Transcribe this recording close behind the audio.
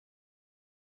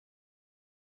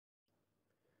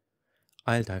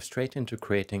I'll dive straight into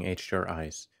creating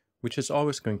HDRIs, which is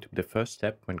always going to be the first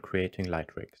step when creating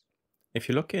light rigs. If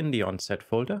you look in the onset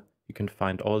folder, you can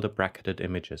find all the bracketed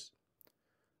images.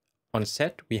 On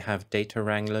set, we have data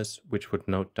wranglers, which would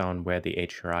note down where the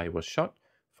HDRI was shot,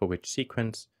 for which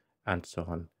sequence, and so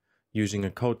on, using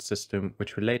a code system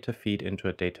which will later feed into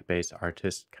a database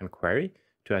artists can query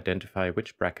to identify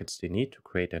which brackets they need to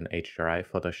create an HDRI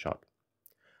for the shot.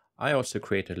 I also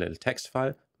created a little text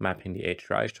file mapping the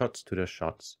HDRI shots to the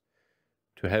shots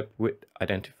to help with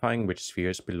identifying which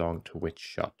spheres belong to which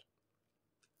shot.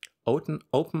 Open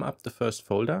up the first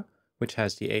folder, which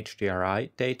has the HDRI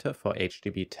data for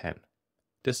HDB10.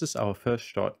 This is our first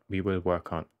shot we will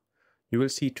work on. You will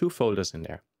see two folders in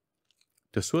there,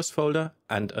 the source folder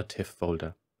and a TIFF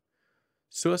folder.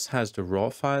 Source has the raw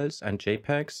files and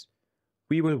JPEGs.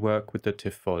 We will work with the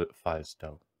TIFF files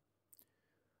though.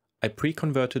 I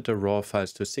pre-converted the raw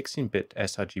files to 16-bit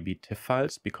sRGB TIFF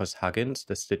files because Huggins,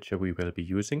 the stitcher we will be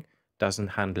using, doesn't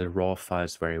handle raw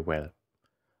files very well.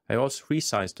 I also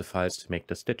resized the files to make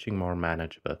the stitching more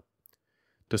manageable.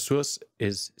 The source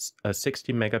is a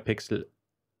 60 megapixel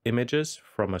images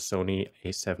from a Sony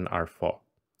a7R IV.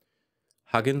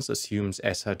 Huggins assumes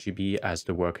sRGB as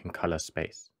the working color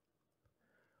space.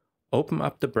 Open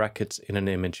up the brackets in an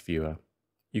image viewer.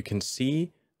 You can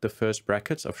see the first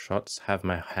brackets of shots have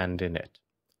my hand in it.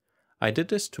 I did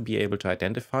this to be able to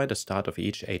identify the start of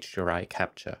each HDRI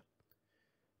capture.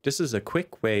 This is a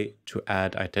quick way to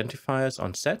add identifiers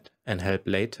on set and help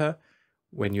later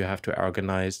when you have to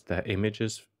organize the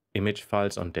image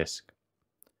files on disk.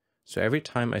 So every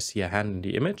time I see a hand in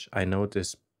the image, I know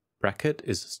this bracket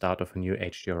is the start of a new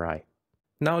HDRI.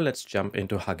 Now let's jump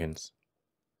into Huggins.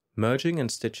 Merging and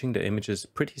stitching the images is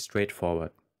pretty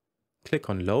straightforward.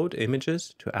 Click on Load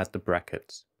Images to add the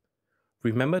brackets.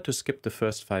 Remember to skip the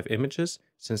first 5 images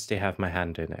since they have my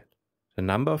hand in it. The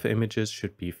number of images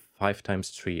should be 5 times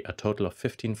 3, a total of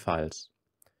 15 files.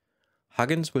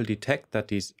 Huggins will detect that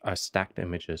these are stacked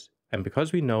images, and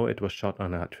because we know it was shot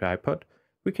on a tripod,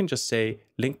 we can just say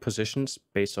link positions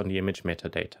based on the image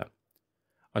metadata.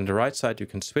 On the right side, you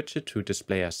can switch it to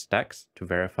display as stacks to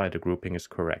verify the grouping is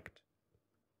correct.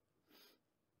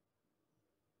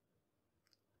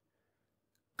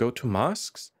 Go to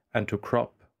Masks and to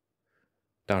Crop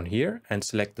down here and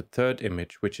select the third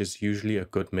image, which is usually a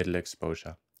good middle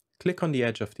exposure. Click on the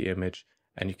edge of the image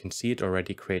and you can see it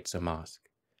already creates a mask.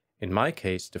 In my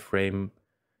case, the frame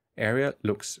area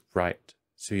looks right,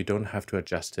 so you don't have to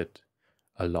adjust it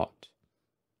a lot.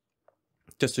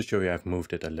 Just to show you, I've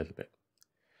moved it a little bit.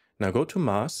 Now go to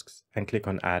Masks and click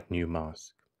on Add New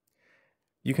Mask.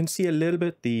 You can see a little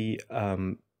bit the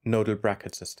nodal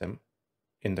bracket system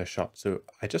in the shot. So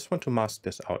I just want to mask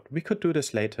this out. We could do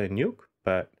this later in Nuke,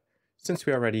 but since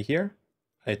we're already here,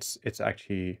 it's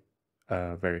actually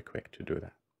very quick to do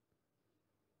that.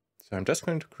 So I'm just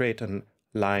going to create a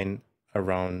line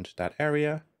around that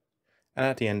area, and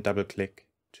at the end double click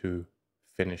to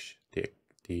finish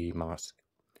the mask.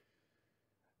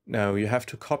 Now you have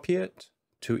to copy it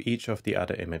to each of the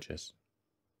other images.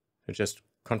 So just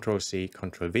Ctrl C,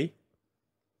 Ctrl V.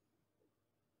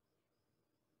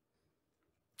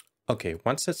 Okay,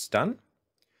 once it's done,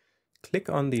 click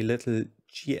on the little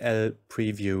GL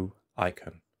preview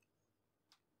icon.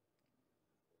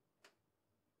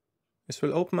 This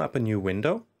will open up a new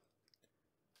window,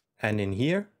 and in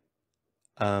here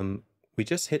we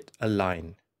just hit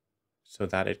align so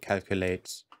that it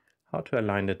calculates how to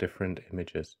align the different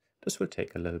images. This will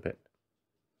take a little bit.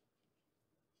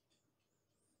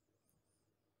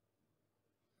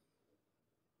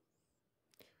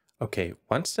 Okay,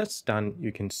 once that's done,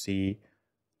 you can see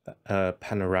a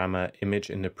panorama image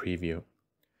in the preview.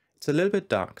 It's a little bit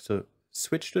dark, so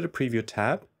switch to the preview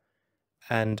tab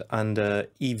and under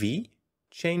EV,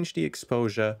 change the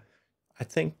exposure. I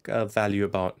think a value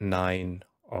about 9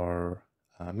 or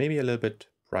maybe a little bit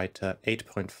brighter,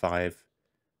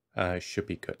 8.5 should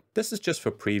be good. This is just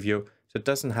for preview, so it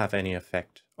doesn't have any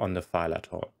effect on the file at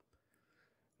all.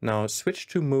 Now switch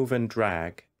to move and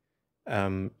drag.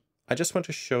 I just want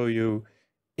to show you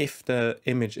if the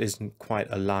image isn't quite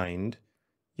aligned,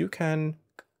 you can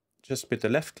just with the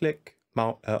left click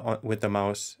with the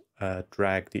mouse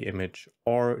drag the image,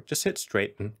 or just hit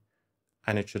straighten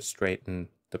and it should straighten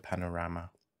the panorama.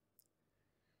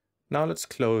 Now let's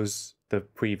close the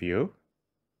preview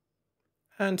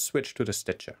and switch to the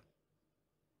stitcher.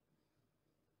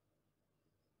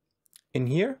 In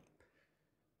here,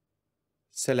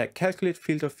 select Calculate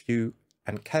Field of View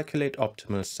and calculate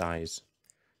optimal size.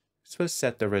 This will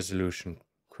set the resolution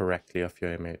correctly of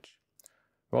your image.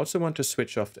 We also want to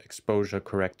switch off the exposure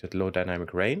corrected low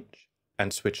dynamic range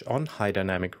and switch on high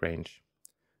dynamic range.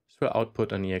 So will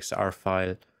output an EXR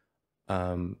file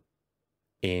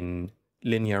in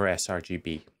linear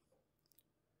sRGB.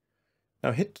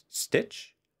 Now hit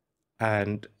Stitch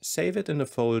and save it in the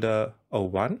folder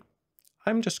 01.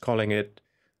 I'm just calling it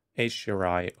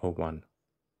HDRI 01.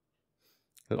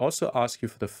 It'll also ask you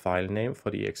for the file name for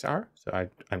the EXR, so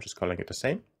I'm just calling it the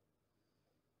same.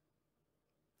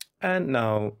 And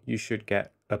now you should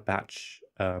get a batch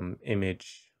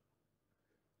image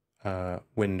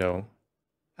window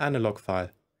and a log file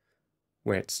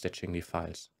where it's stitching the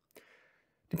files.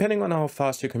 Depending on how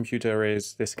fast your computer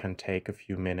is, this can take a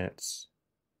few minutes.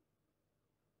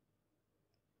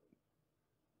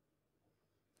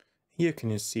 Here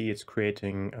can you see it's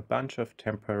creating a bunch of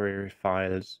temporary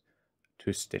files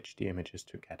to stitch the images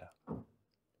together.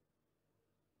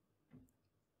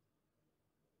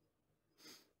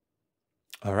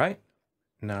 All right,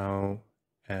 now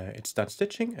it's done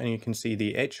stitching, and you can see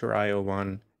the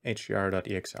HDRI01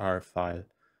 hdr.exr file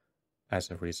as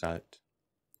a result.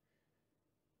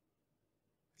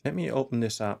 Let me open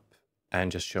this up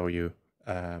and just show you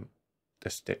the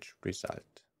stitch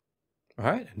result. All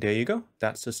right, and there you go.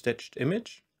 That's the stitched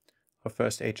image of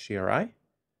first HDRI.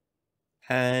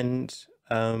 And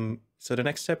so the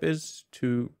next step is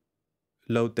to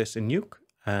load this in Nuke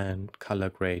and color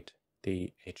grade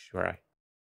the HDRI.